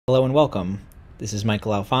Hello and welcome. This is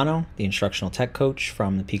Michael Alfano, the Instructional Tech Coach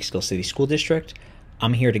from the Peekskill City School District.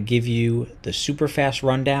 I'm here to give you the super fast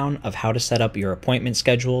rundown of how to set up your appointment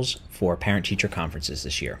schedules for parent-teacher conferences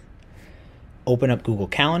this year. Open up Google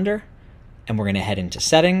Calendar, and we're going to head into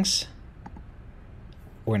Settings.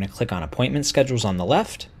 We're going to click on Appointment Schedules on the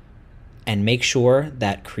left, and make sure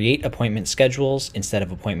that Create Appointment Schedules instead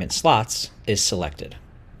of Appointment Slots is selected.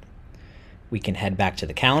 We can head back to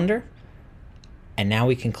the calendar, and now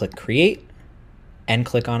we can click Create and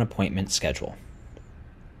click on Appointment Schedule.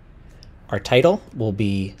 Our title will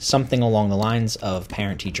be something along the lines of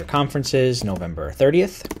Parent-Teacher Conferences, November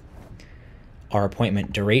 30th. Our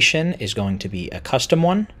appointment duration is going to be a custom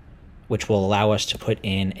one, which will allow us to put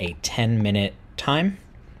in a 10-minute time.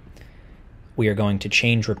 We are going to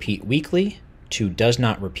change Repeat Weekly to Does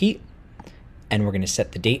Not Repeat, and we're going to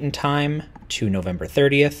set the date and time to November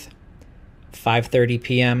 30th, 5:30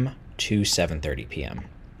 p.m. to 7:30 p.m.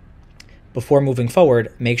 Before moving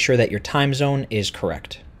forward, make sure that your time zone is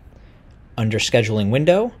correct. Under Scheduling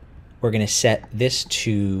Window, we're going to set this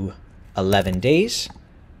to 11 days,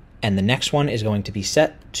 and the next one is going to be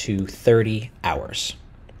set to 30 hours.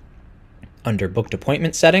 Under Booked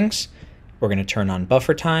Appointment Settings, we're going to turn on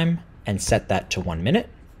Buffer Time and set that to 1 minute.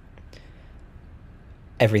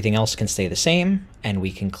 Everything else can stay the same, and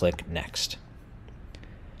we can click Next.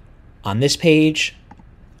 On this page,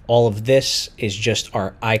 all of this is just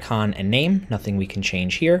our icon and name, nothing we can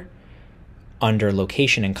change here. Under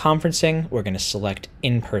Location and Conferencing, we're going to select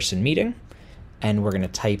In-Person Meeting, and we're going to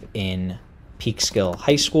type in Peekskill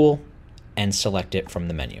High School and select it from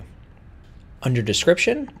the menu. Under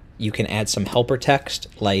Description, you can add some helper text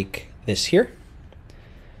like this here.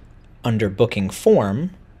 Under Booking Form,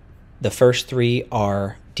 the first three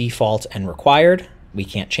are default and required. We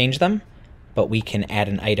can't change them, but we can add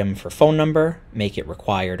an item for phone number, make it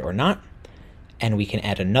required or not, and we can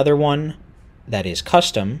add another one that is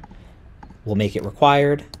custom. We'll make it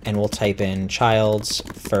required, and we'll type in child's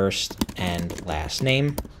first and last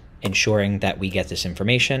name, ensuring that we get this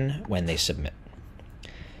information when they submit.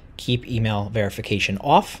 Keep email verification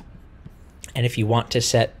off, and if you want to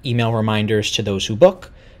set email reminders to those who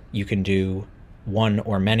book, you can do one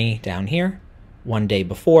or many down here, 1 day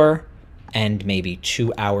before, and maybe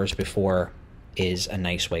 2 hours before is a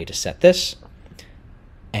nice way to set this,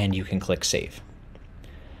 and you can click Save.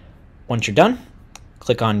 Once you're done,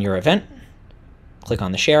 click on your event, click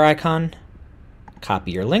on the share icon,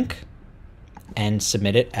 copy your link, and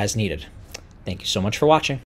submit it as needed. Thank you so much for watching.